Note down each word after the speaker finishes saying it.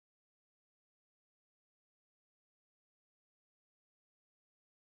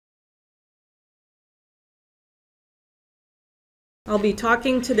I'll be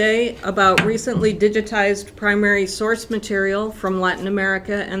talking today about recently digitized primary source material from Latin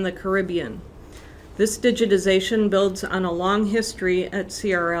America and the Caribbean. This digitization builds on a long history at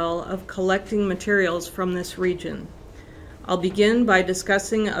CRL of collecting materials from this region. I'll begin by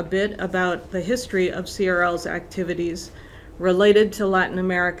discussing a bit about the history of CRL's activities related to Latin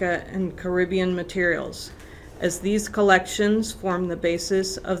America and Caribbean materials, as these collections form the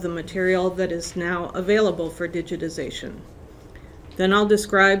basis of the material that is now available for digitization. Then I'll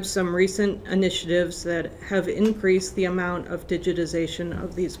describe some recent initiatives that have increased the amount of digitization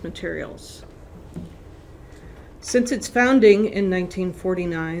of these materials. Since its founding in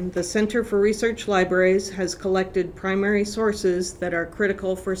 1949, the Center for Research Libraries has collected primary sources that are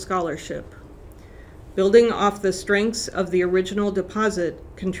critical for scholarship. Building off the strengths of the original deposit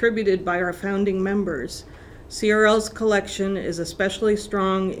contributed by our founding members, CRL's collection is especially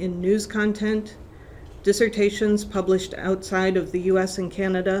strong in news content, dissertations published outside of the US and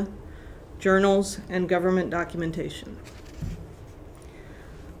Canada, journals, and government documentation.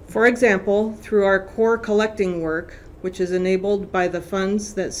 For example, through our core collecting work, which is enabled by the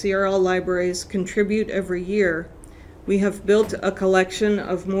funds that CRL libraries contribute every year, we have built a collection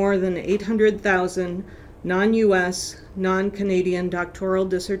of more than 800,000 non-US, non-Canadian doctoral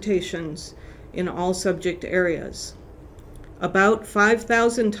dissertations in all subject areas. About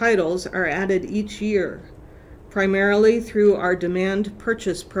 5,000 titles are added each year, primarily through our demand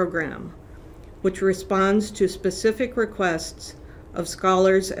purchase program, which responds to specific requests of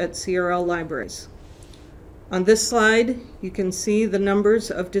scholars at CRL libraries. On this slide, you can see the numbers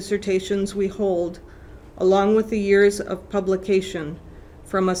of dissertations we hold, along with the years of publication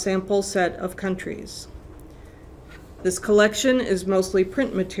from a sample set of countries. This collection is mostly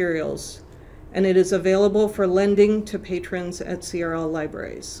print materials, and it is available for lending to patrons at CRL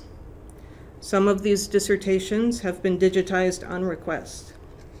libraries. Some of these dissertations have been digitized on request,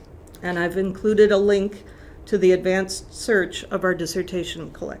 and I've included a link to the advanced search of our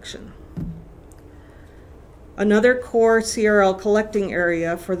dissertation collection. Another core CRL collecting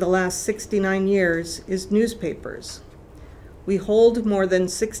area for the last 69 years is newspapers. We hold more than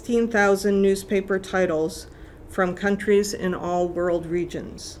 16,000 newspaper titles from countries in all world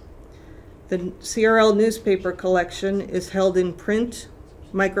regions. The CRL newspaper collection is held in print,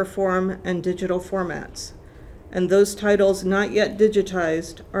 microform, and digital formats, and those titles not yet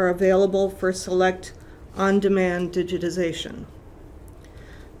digitized are available for select on-demand digitization.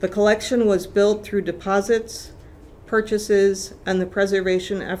 The collection was built through deposits, purchases, and the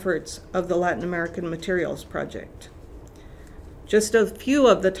preservation efforts of the Latin American Materials Project. Just a few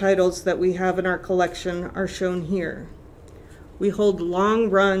of the titles that we have in our collection are shown here. We hold long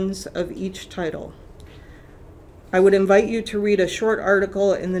runs of each title. I would invite you to read a short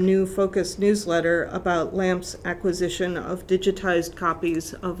article in the new Focus newsletter about LAMP's acquisition of digitized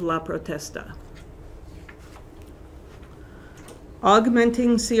copies of La Protesta.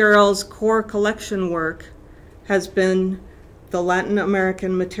 Augmenting CRL's core collection work has been the Latin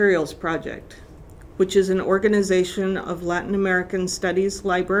American Materials Project, which is an organization of Latin American studies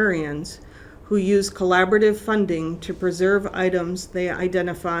librarians who use collaborative funding to preserve items they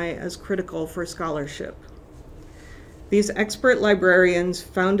identify as critical for scholarship. These expert librarians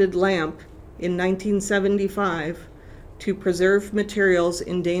founded LAMP in 1975 to preserve materials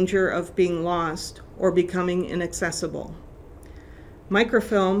in danger of being lost or becoming inaccessible.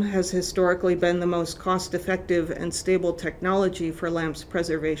 Microfilm has historically been the most cost-effective and stable technology for LAMP's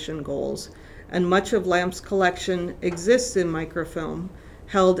preservation goals, and much of LAMP's collection exists in microfilm,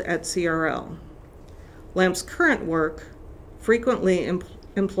 held at CRL. LAMP's current work frequently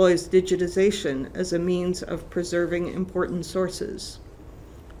employs digitization as a means of preserving important sources.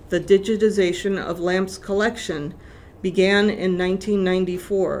 The digitization of LAMP's collection began in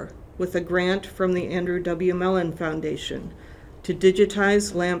 1994 with a grant from the Andrew W. Mellon Foundation to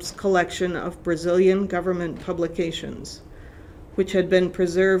digitize LAMP's collection of Brazilian government publications, which had been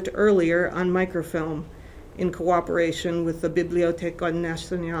preserved earlier on microfilm in cooperation with the Biblioteca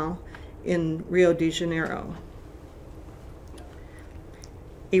Nacional in Rio de Janeiro.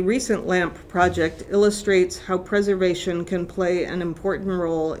 A recent LAMP project illustrates how preservation can play an important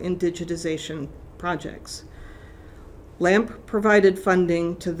role in digitization projects. LAMP provided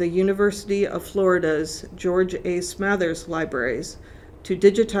funding to the University of Florida's George A. Smathers libraries to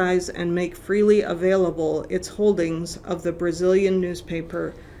digitize and make freely available its holdings of the Brazilian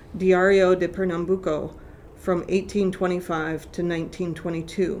newspaper Diário de Pernambuco from 1825 to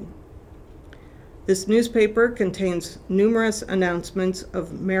 1922. This newspaper contains numerous announcements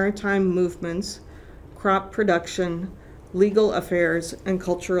of maritime movements, crop production, legal affairs, and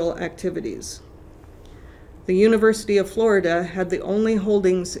cultural activities. The University of Florida had the only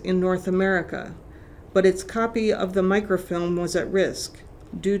holdings in North America, but its copy of the microfilm was at risk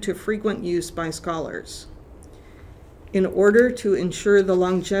due to frequent use by scholars. In order to ensure the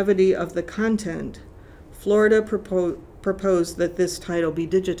longevity of the content, Florida proposed that this title be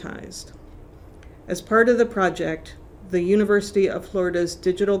digitized. As part of the project, the University of Florida's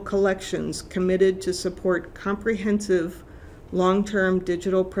digital collections committed to support comprehensive long-term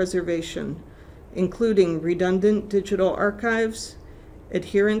digital preservation, including redundant digital archives,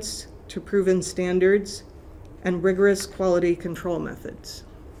 adherence to proven standards, and rigorous quality control methods.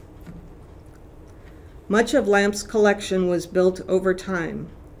 Much of LAMP's collection was built over time,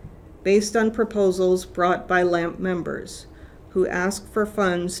 based on proposals brought by LAMP members, who asked for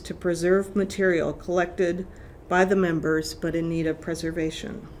funds to preserve material collected by the members but in need of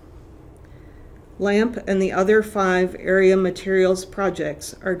preservation. LAMP and the other 5 area materials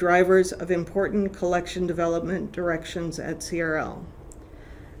projects are drivers of important collection development directions at CRL.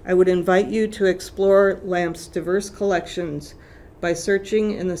 I would invite you to explore LAMP's diverse collections by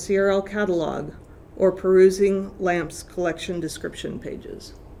searching in the CRL catalog or perusing LAMP's collection description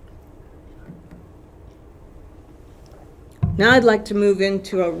pages. Now I'd like to move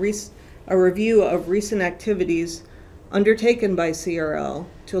into a review of recent activities undertaken by CRL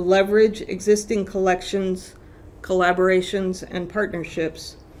to leverage existing collections, collaborations, and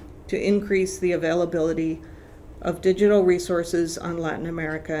partnerships to increase the availability of digital resources on Latin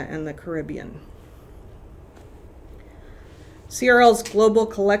America and the Caribbean. CRL's Global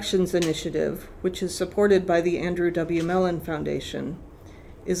Collections Initiative, which is supported by the Andrew W. Mellon Foundation,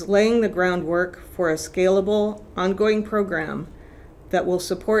 is laying the groundwork for a scalable, ongoing program that will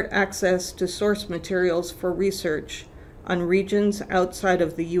support access to source materials for research on regions outside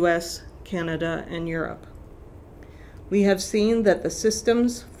of the US, Canada, and Europe. We have seen that the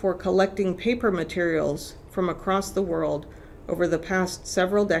systems for collecting paper materials from across the world over the past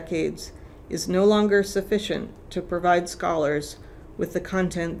several decades is no longer sufficient to provide scholars with the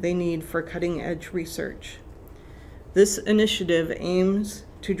content they need for cutting-edge research. This initiative aims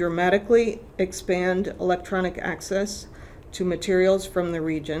to dramatically expand electronic access to materials from the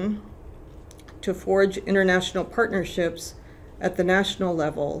region, to forge international partnerships at the national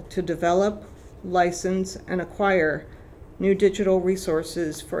level to develop, license, and acquire new digital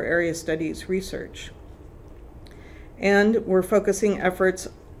resources for area studies research. And we're focusing efforts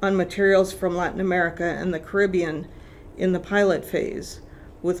on materials from Latin America and the Caribbean in the pilot phase,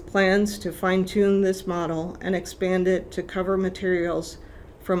 with plans to fine-tune this model and expand it to cover materials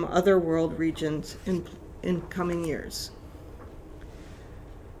from other world regions in coming years.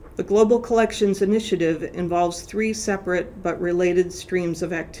 The Global Collections Initiative involves 3 separate but related streams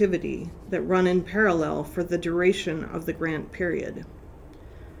of activity that run in parallel for the duration of the grant period.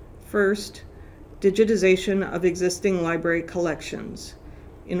 First, digitization of existing library collections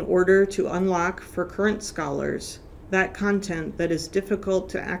in order to unlock for current scholars that content that is difficult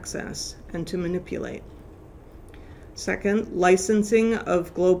to access and to manipulate. Second, licensing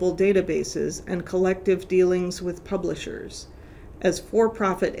of global databases and collective dealings with publishers, as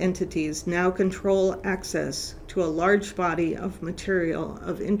for-profit entities now control access to a large body of material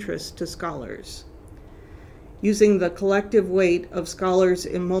of interest to scholars. Using the collective weight of scholars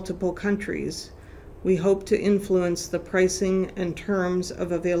in multiple countries, we hope to influence the pricing and terms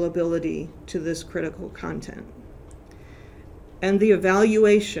of availability to this critical content. And the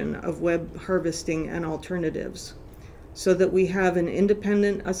evaluation of web harvesting and alternatives, so that we have an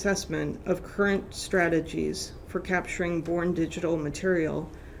independent assessment of current strategies for capturing born digital material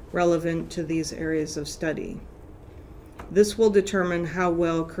relevant to these areas of study. This will determine how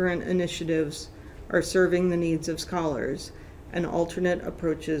well current initiatives are serving the needs of scholars and alternate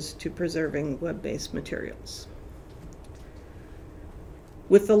approaches to preserving web-based materials.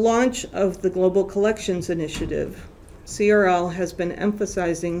 With the launch of the Global Collections Initiative, CRL has been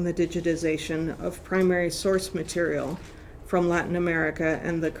emphasizing the digitization of primary source material from Latin America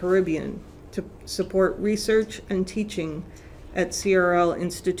and the Caribbean to support research and teaching at CRL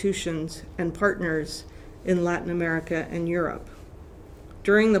institutions and partners in Latin America and Europe.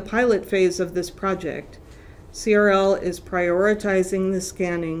 During the pilot phase of this project, CRL is prioritizing the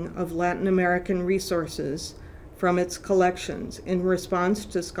scanning of Latin American resources from its collections in response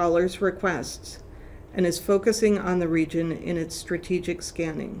to scholars' requests and is focusing on the region in its strategic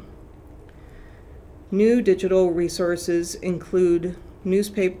scanning. New digital resources include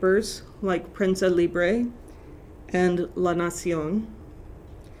newspapers like Prensa Libre and La Nación,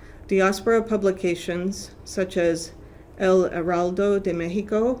 diaspora publications such as El Heraldo de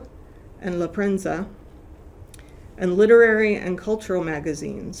Mexico and La Prensa, and literary and cultural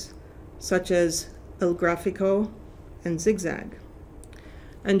magazines such as El Gráfico, and Zigzag.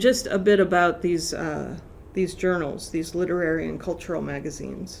 And just a bit about these journals, these literary and cultural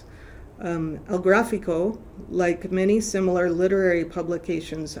magazines. El Gráfico, like many similar literary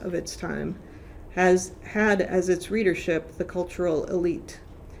publications of its time, has had as its readership the cultural elite.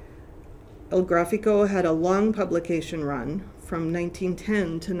 El Gráfico had a long publication run from 1910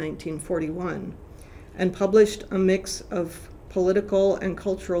 to 1941 and published a mix of political and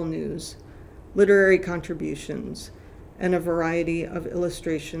cultural news, literary contributions, and a variety of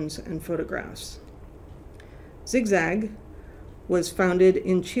illustrations and photographs. Zigzag was founded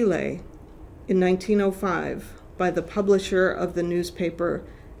in Chile in 1905 by the publisher of the newspaper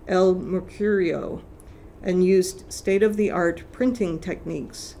El Mercurio and used state-of-the-art printing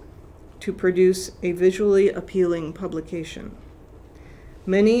techniques to produce a visually appealing publication.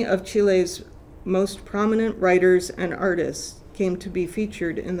 Many of Chile's most prominent writers and artists came to be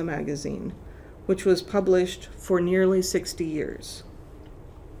featured in the magazine, which was published for nearly 60 years.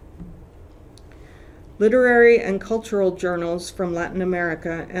 Literary and cultural journals from Latin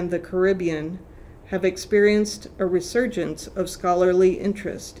America and the Caribbean have experienced a resurgence of scholarly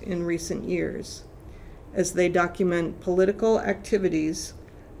interest in recent years, as they document political activities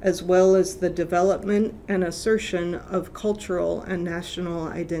as well as the development and assertion of cultural and national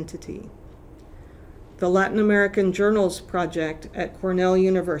identity. The Latin American Journals Project at Cornell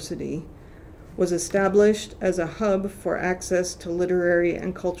University was established as a hub for access to literary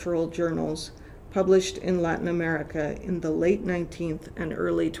and cultural journals published in Latin America in the late 19th and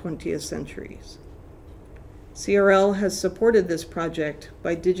early 20th centuries. CRL has supported this project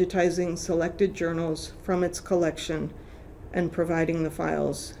by digitizing selected journals from its collection and providing the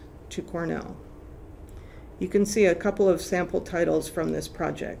files to Cornell. You can see a couple of sample titles from this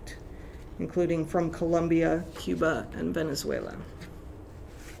project, including from Colombia, Cuba, and Venezuela.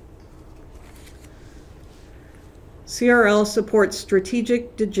 CRL supports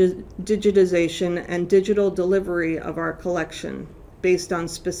strategic digitization and digital delivery of our collection based on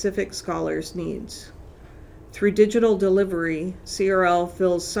specific scholars' needs. Through digital delivery, CRL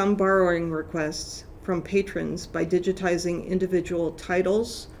fills some borrowing requests from patrons by digitizing individual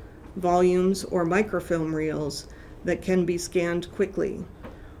titles, volumes, or microfilm reels that can be scanned quickly,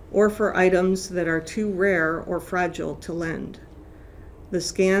 or for items that are too rare or fragile to lend. The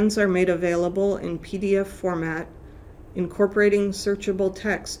scans are made available in PDF format, incorporating searchable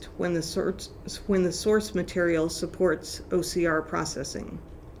text when the source material supports OCR processing.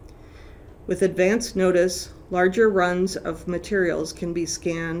 With advance notice, larger runs of materials can be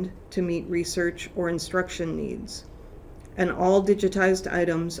scanned to meet research or instruction needs, and all digitized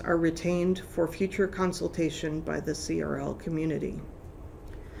items are retained for future consultation by the CRL community.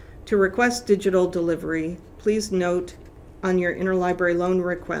 To request digital delivery, please note on your interlibrary loan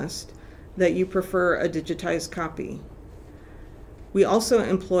request that you prefer a digitized copy. We also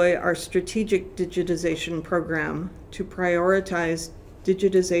employ our strategic digitization program to prioritize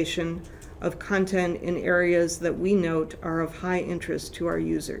digitization of content in areas that we note are of high interest to our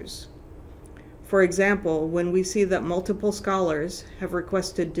users. For example, when we see that multiple scholars have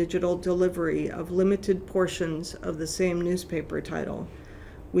requested digital delivery of limited portions of the same newspaper title,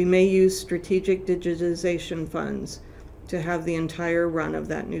 we may use strategic digitization funds to have the entire run of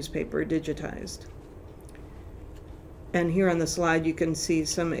that newspaper digitized. And here on the slide, you can see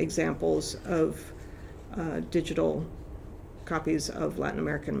some examples of digital copies of Latin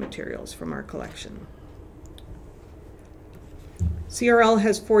American materials from our collection. CRL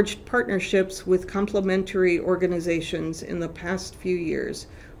has forged partnerships with complementary organizations in the past few years,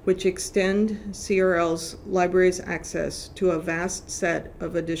 which extend CRL's library's access to a vast set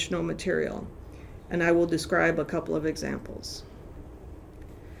of additional material, and I will describe a couple of examples.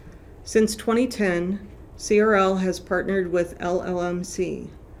 Since 2010, CRL has partnered with LLMC,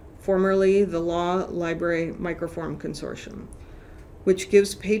 formerly the Law Library Microform Consortium, which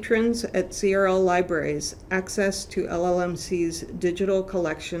gives patrons at CRL libraries access to LLMC's digital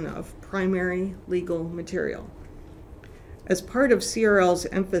collection of primary legal material. As part of CRL's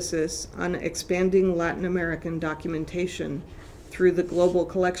emphasis on expanding Latin American documentation through the Global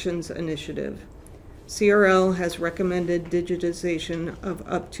Collections Initiative, CRL has recommended digitization of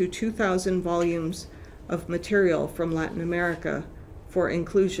up to 2,000 volumes of material from Latin America for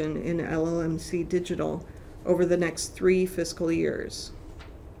inclusion in LLMC Digital over the next 3 fiscal years.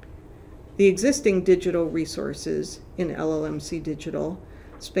 The existing digital resources in LLMC Digital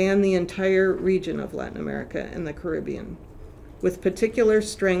span the entire region of Latin America and the Caribbean, with particular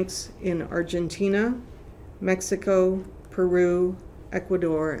strengths in Argentina, Mexico, Peru,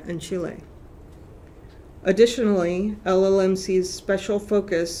 Ecuador, and Chile. Additionally, LLMC's special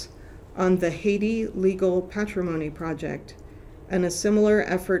focus on the Haiti Legal Patrimony Project, and a similar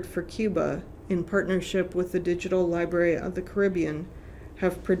effort for Cuba in partnership with the Digital Library of the Caribbean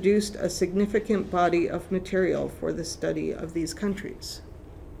have produced a significant body of material for the study of these countries.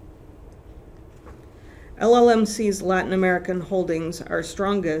 LLMC's Latin American holdings are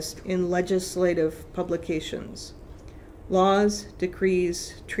strongest in legislative publications. Laws,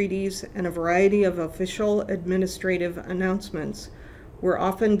 decrees, treaties, and a variety of official administrative announcements were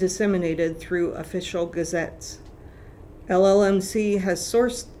often disseminated through official gazettes. LLMC has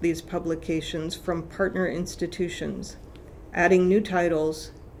sourced these publications from partner institutions, adding new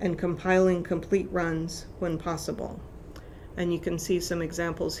titles and compiling complete runs when possible. And you can see some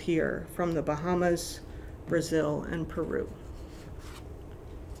examples here from the Bahamas, Brazil, and Peru.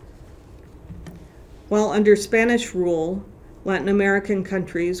 While under Spanish rule, Latin American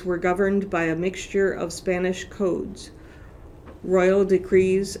countries were governed by a mixture of Spanish codes, royal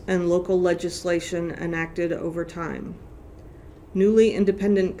decrees, and local legislation enacted over time. Newly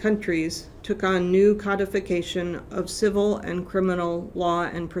independent countries took on new codification of civil and criminal law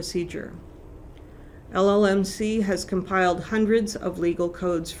and procedure. LLMC has compiled hundreds of legal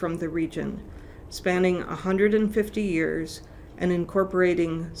codes from the region, spanning 150 years and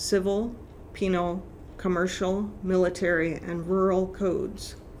incorporating civil, penal, commercial, military, and rural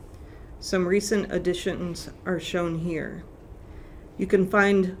codes. Some recent additions are shown here. You can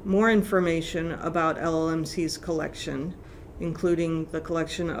find more information about LLMC's collection, including the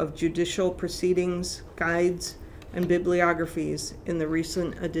collection of judicial proceedings, guides, and bibliographies in the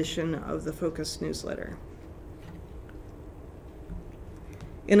recent edition of the Focus newsletter.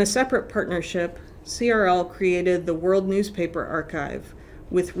 In a separate partnership, CRL created the World Newspaper Archive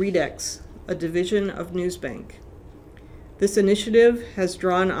with Redex, a division of Newsbank. This initiative has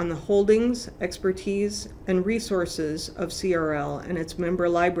drawn on the holdings, expertise, and resources of CRL and its member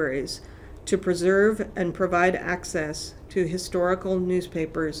libraries to preserve and provide access to historical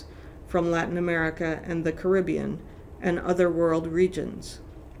newspapers from Latin America and the Caribbean and other world regions.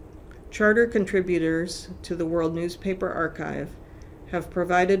 Charter contributors to the World Newspaper Archive have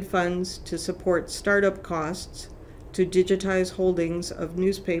provided funds to support startup costs to digitize holdings of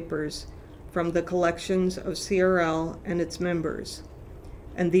newspapers from the collections of CRL and its members,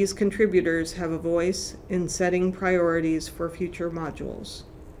 and these contributors have a voice in setting priorities for future modules.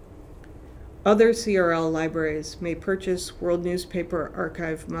 Other CRL libraries may purchase World Newspaper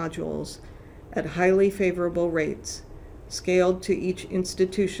Archive modules at highly favorable rates, scaled to each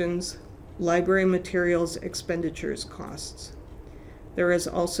institution's library materials expenditures costs. There is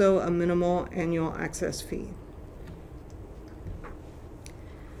also a minimal annual access fee.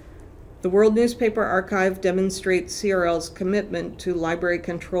 The World Newspaper Archive demonstrates CRL's commitment to library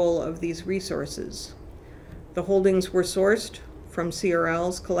control of these resources. The holdings were sourced from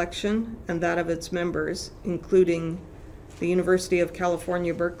CRL's collection and that of its members, including the University of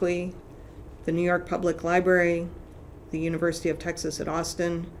California, Berkeley, the New York Public Library, the University of Texas at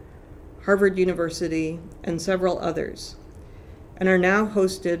Austin, Harvard University, and several others, and are now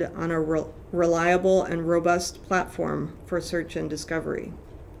hosted on a reliable and robust platform for search and discovery.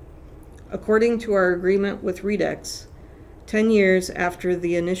 According to our agreement with Redex, 10 years after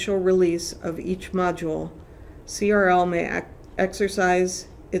the initial release of each module, CRL may exercise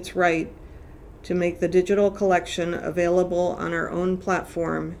its right to make the digital collection available on our own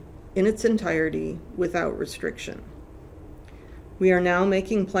platform in its entirety without restriction. We are now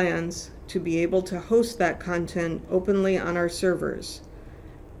making plans to be able to host that content openly on our servers,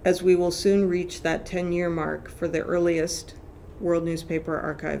 as we will soon reach that 10-year mark for the earliest World Newspaper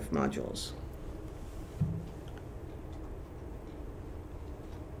Archive modules.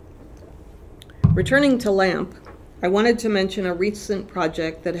 Returning to LAMP, I wanted to mention a recent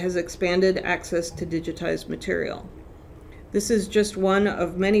project that has expanded access to digitized material. This is just one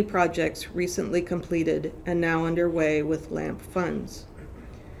of many projects recently completed and now underway with LAMP funds.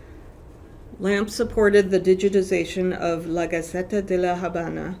 LAMP supported the digitization of La Gaceta de la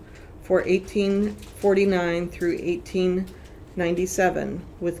Habana for 1849 through 1897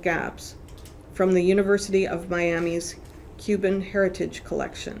 with gaps from the University of Miami's Cuban Heritage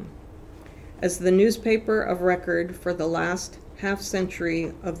Collection. As the newspaper of record for the last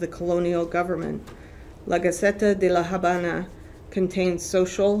half-century of the colonial government, La Gaceta de la Habana contains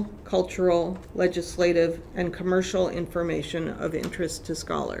social, cultural, legislative, and commercial information of interest to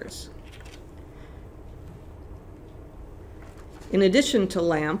scholars. In addition to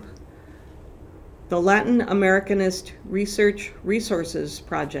LAMP, the Latin Americanist Research Resources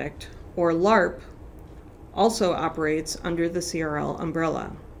Project, or LARP, also operates under the CRL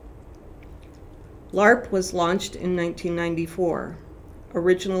umbrella. LARP was launched in 1994.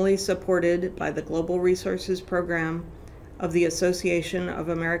 originally supported by the Global Resources Program of the Association of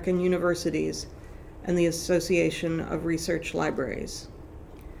American Universities and the Association of Research Libraries.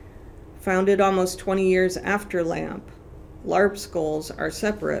 Founded almost 20 years after LAMP, LARP's goals are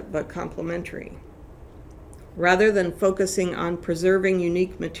separate but complementary. Rather than focusing on preserving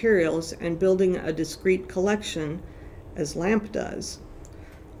unique materials and building a discrete collection, as LAMP does,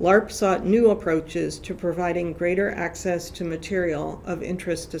 LARP sought new approaches to providing greater access to material of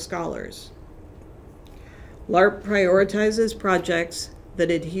interest to scholars. LARP prioritizes projects that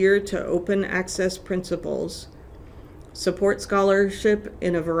adhere to open access principles, support scholarship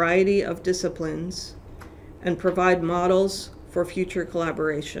in a variety of disciplines, and provide models for future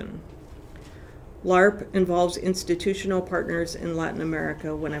collaboration. LARP involves institutional partners in Latin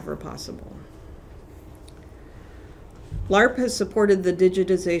America whenever possible. LARP has supported the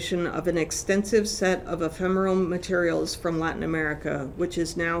digitization of an extensive set of ephemeral materials from Latin America, which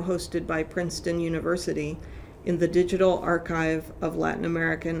is now hosted by Princeton University in the Digital Archive of Latin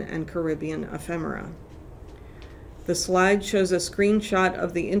American and Caribbean Ephemera. The slide shows a screenshot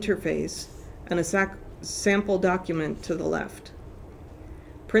of the interface and a sample document to the left.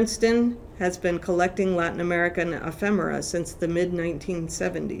 Princeton has been collecting Latin American ephemera since the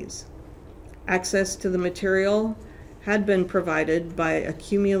mid-1970s. Access to the material had been provided by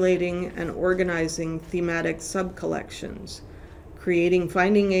accumulating and organizing thematic sub-collections, creating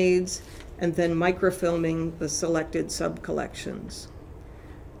finding aids, and then microfilming the selected sub-collections.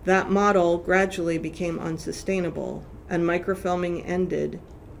 That model gradually became unsustainable, and microfilming ended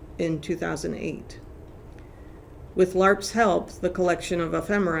in 2008. With LARP's help, the collection of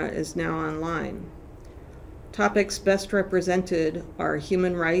ephemera is now online. Topics best represented are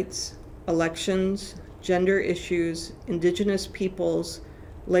human rights, elections, gender issues, indigenous peoples,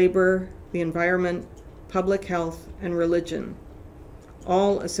 labor, the environment, public health, and religion,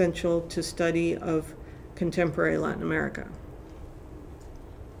 all essential to study of contemporary Latin America.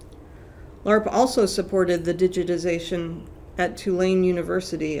 LARP also supported the digitization at Tulane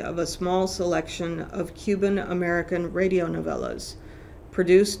University of a small selection of Cuban American radionovelas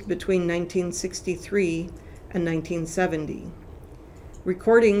produced between 1963 and 1970.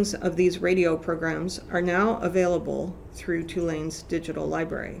 Recordings of these radio programs are now available through Tulane's digital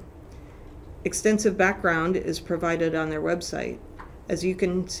library. Extensive background is provided on their website, as you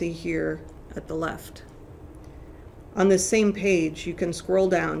can see here at the left. On this same page, you can scroll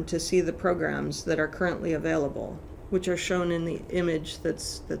down to see the programs that are currently available, which are shown in the image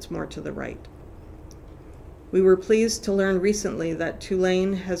that's more to the right. We were pleased to learn recently that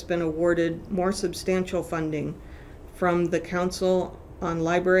Tulane has been awarded more substantial funding from the Council on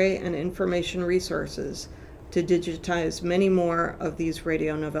Library and Information Resources to digitize many more of these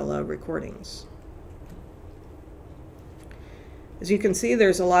radionovela recordings. As you can see,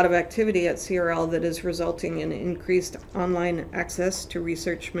 there's a lot of activity at CRL that is resulting in increased online access to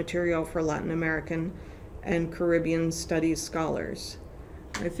research material for Latin American and Caribbean studies scholars.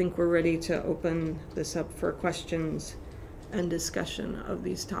 I think we're ready to open this up for questions and discussion of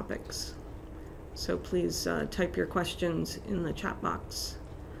these topics. So please type your questions in the chat box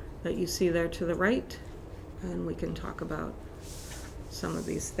that you see there to the right, and we can talk about some of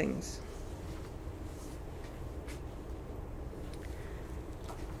these things.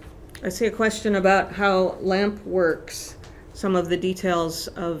 I see a question about how LAMP works, some of the details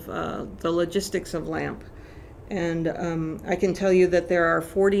of the logistics of LAMP. And I can tell you that there are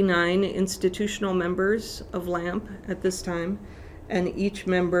 49 institutional members of LAMP at this time, and each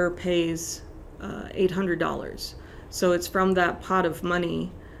member pays $800. So it's from that pot of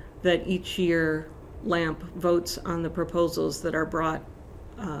money that each year LAMP votes on the proposals that are brought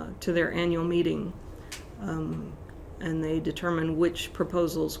to their annual meeting. And they determine which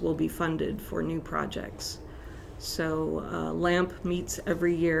proposals will be funded for new projects. So LAMP meets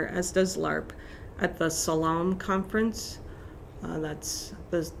every year, as does LARP, at the SALAM conference. That's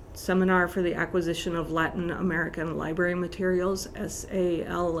the Seminar for the Acquisition of Latin American Library Materials, SALALM.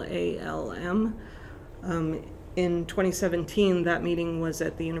 In 2017, that meeting was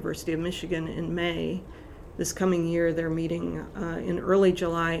at the University of Michigan in May. This coming year, they're meeting in early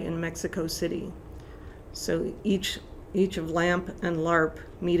July in Mexico City. So each of LAMP and LARP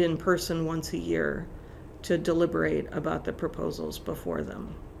meet in person once a year to deliberate about the proposals before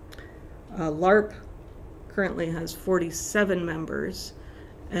them. LARP currently has 47 members,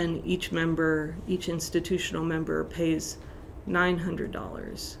 and each institutional member pays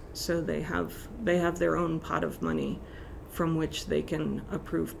 $900. So they have their own pot of money from which they can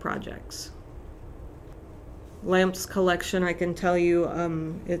approve projects. LAMP's collection, I can tell you,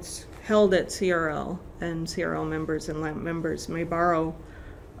 it's held at CRL, and CRL members and LAMP members may borrow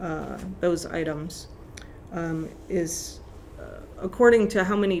those items. Is according to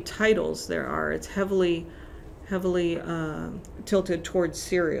how many titles there are, it's heavily tilted towards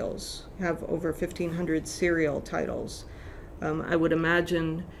serials. You have over 1,500 serial titles. I would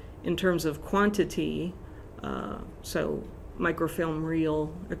imagine in terms of quantity, so microfilm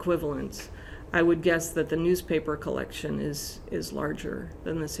reel equivalents, I would guess that the newspaper collection is larger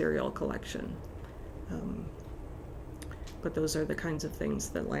than the serial collection. But those are the kinds of things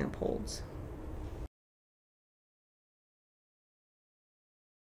that LAMP holds.